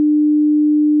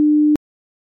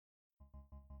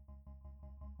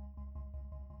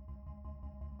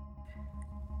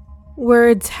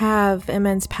Words have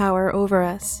immense power over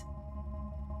us.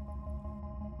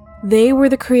 They were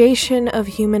the creation of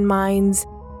human minds.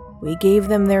 We gave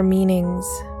them their meanings,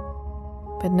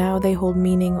 but now they hold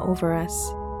meaning over us.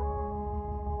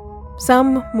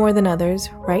 Some more than others,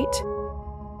 right?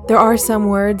 There are some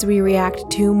words we react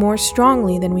to more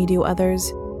strongly than we do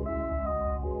others.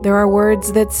 There are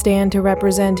words that stand to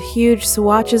represent huge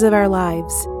swatches of our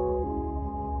lives,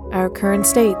 our current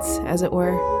states, as it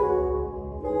were.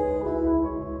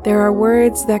 There are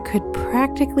words that could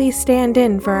practically stand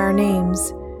in for our names,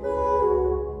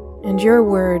 and your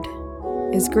word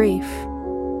is grief.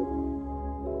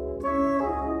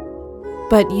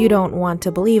 But you don't want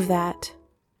to believe that.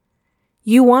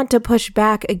 You want to push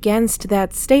back against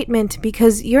that statement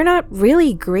because you're not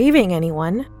really grieving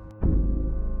anyone.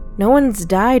 No one's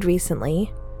died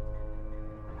recently.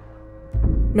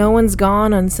 No one's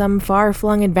gone on some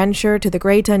far-flung adventure to the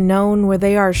great unknown where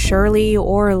they are surely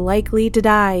or likely to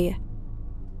die.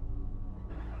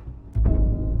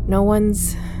 No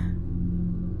one's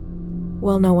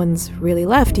really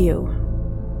left you,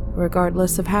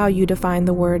 regardless of how you define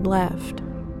the word left.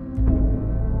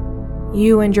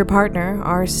 You and your partner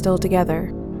are still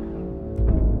together.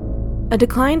 A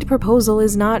declined proposal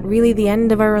is not really the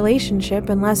end of a relationship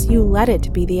unless you let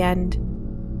it be the end.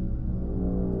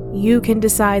 You can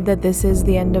decide that this is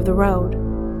the end of the road,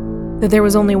 that there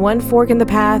was only one fork in the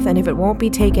path, and if it won't be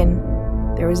taken,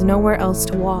 there is nowhere else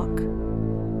to walk.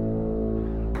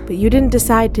 But you didn't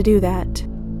decide to do that.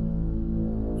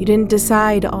 You didn't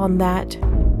decide on that.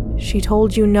 She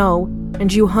told you no,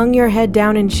 and you hung your head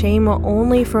down in shame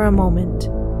only for a moment.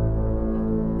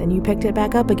 Then you picked it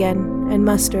back up again and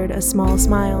mustered a small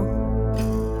smile.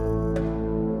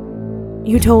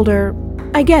 You told her,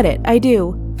 "I get it, I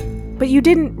do." But you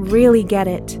didn't really get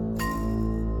it.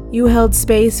 You held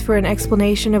space for an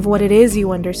explanation of what it is you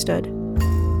understood,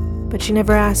 but she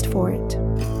never asked for it.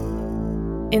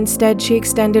 Instead, she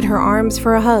extended her arms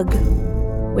for a hug,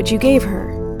 which you gave her.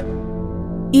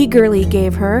 Eagerly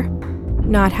gave her,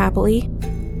 not happily.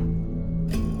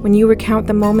 When you recount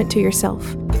the moment to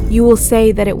yourself, you will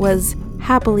say that it was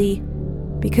happily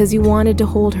because you wanted to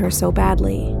hold her so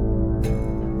badly.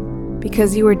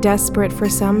 Because you were desperate for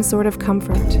some sort of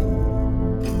comfort.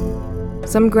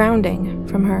 Some grounding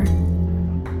from her.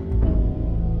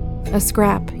 A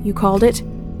scrap, you called it,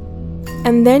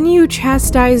 and then you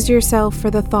chastised yourself for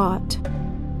the thought.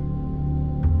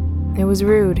 It was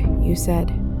rude, you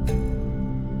said.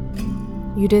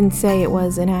 You didn't say it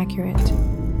was inaccurate.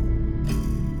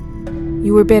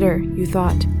 You were bitter, you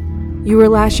thought. You were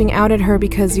lashing out at her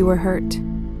because you were hurt.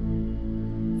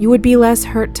 You would be less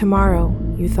hurt tomorrow,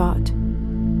 you thought.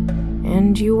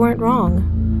 And you weren't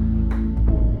wrong.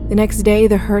 The next day,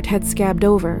 the hurt had scabbed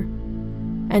over,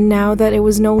 and now that it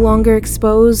was no longer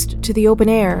exposed to the open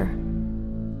air,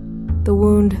 the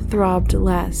wound throbbed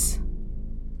less.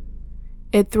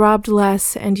 It throbbed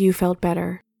less, and you felt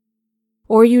better.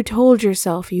 Or you told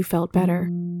yourself you felt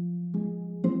better.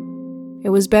 It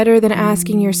was better than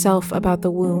asking yourself about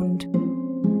the wound.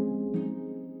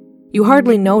 You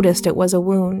hardly noticed it was a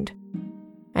wound,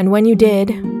 and when you did,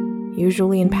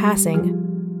 usually in passing,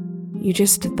 you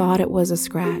just thought it was a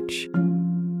scratch.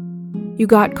 You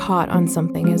got caught on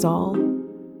something is all,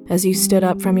 as you stood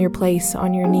up from your place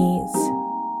on your knees.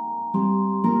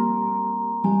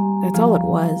 That's all it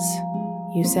was,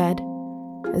 you said,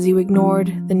 as you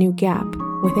ignored the new gap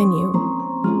within you.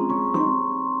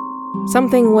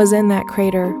 Something was in that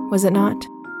crater, was it not?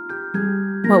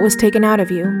 What was taken out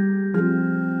of you?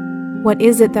 What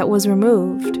is it that was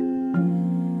removed?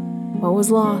 What was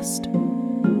lost?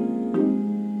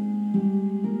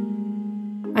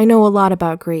 I know a lot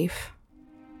about grief.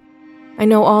 I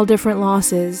know all different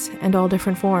losses and all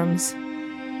different forms.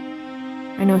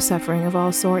 I know suffering of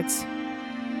all sorts.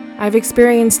 I've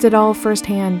experienced it all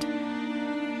firsthand.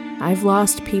 I've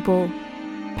lost people,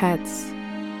 pets,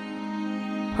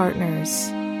 partners,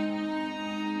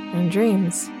 and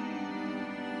dreams.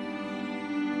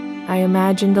 I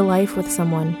imagined a life with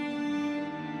someone,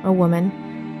 a woman.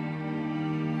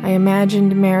 I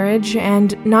imagined marriage,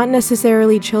 and not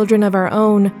necessarily children of our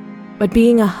own, but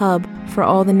being a hub for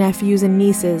all the nephews and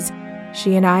nieces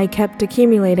she and I kept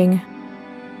accumulating.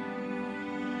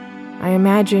 I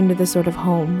imagined the sort of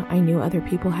home I knew other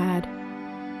people had.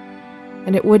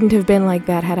 And it wouldn't have been like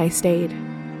that had I stayed.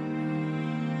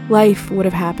 Life would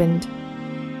have happened.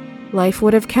 Life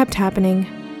would have kept happening.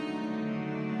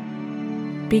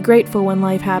 Be grateful when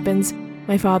life happens,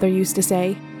 my father used to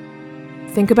say.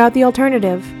 Think about the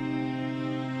alternative.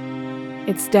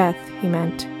 It's death, he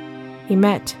meant. He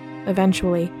met,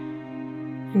 eventually.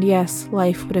 And yes,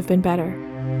 life would have been better.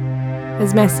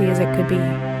 As messy as it could be.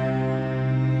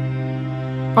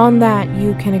 On that,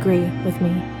 you can agree with me.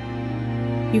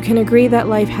 You can agree that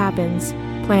life happens,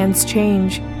 plans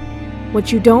change.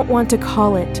 What you don't want to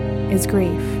call it is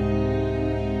grief.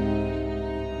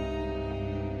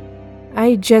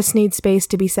 I just need space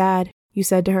to be sad, you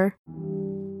said to her.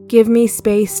 Give me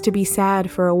space to be sad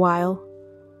for a while.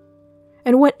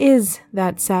 And what is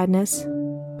that sadness,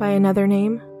 by another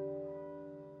name?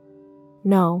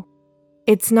 No,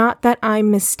 it's not that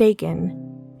I'm mistaken.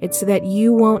 It's that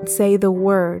you won't say the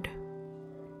word.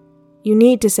 You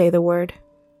need to say the word.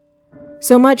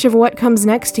 So much of what comes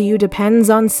next to you depends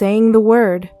on saying the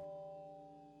word.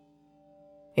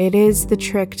 It is the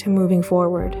trick to moving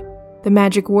forward, the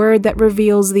magic word that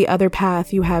reveals the other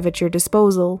path you have at your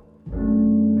disposal.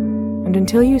 And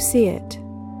until you see it,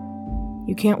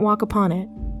 you can't walk upon it.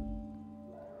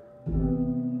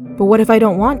 But what if I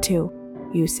don't want to,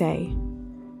 you say?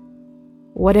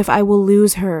 What if I will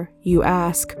lose her, you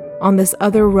ask, on this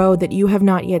other road that you have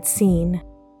not yet seen?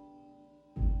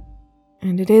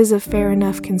 And it is a fair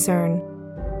enough concern.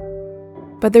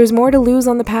 But there's more to lose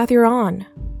on the path you're on.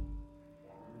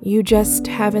 You just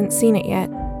haven't seen it yet.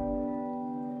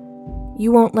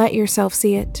 You won't let yourself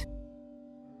see it.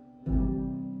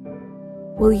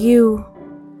 Will you,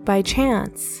 by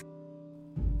chance,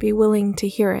 be willing to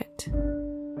hear it?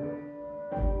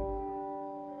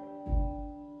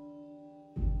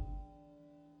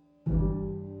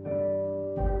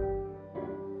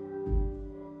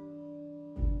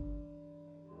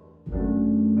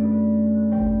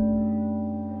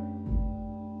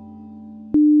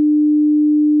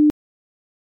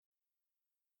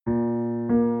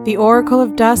 The Oracle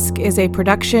of Dusk is a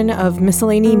production of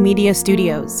Miscellany Media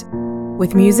Studios,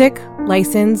 with music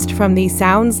licensed from the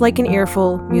Sounds Like an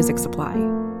Earful music supply.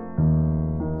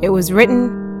 It was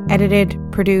written, edited,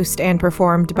 produced, and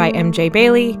performed by MJ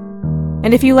Bailey.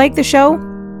 And if you like the show,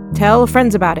 tell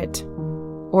friends about it.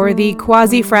 Or the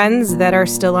quasi-friends that are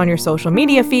still on your social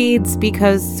media feeds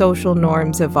because social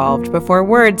norms evolved before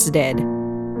words did.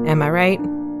 Am I right?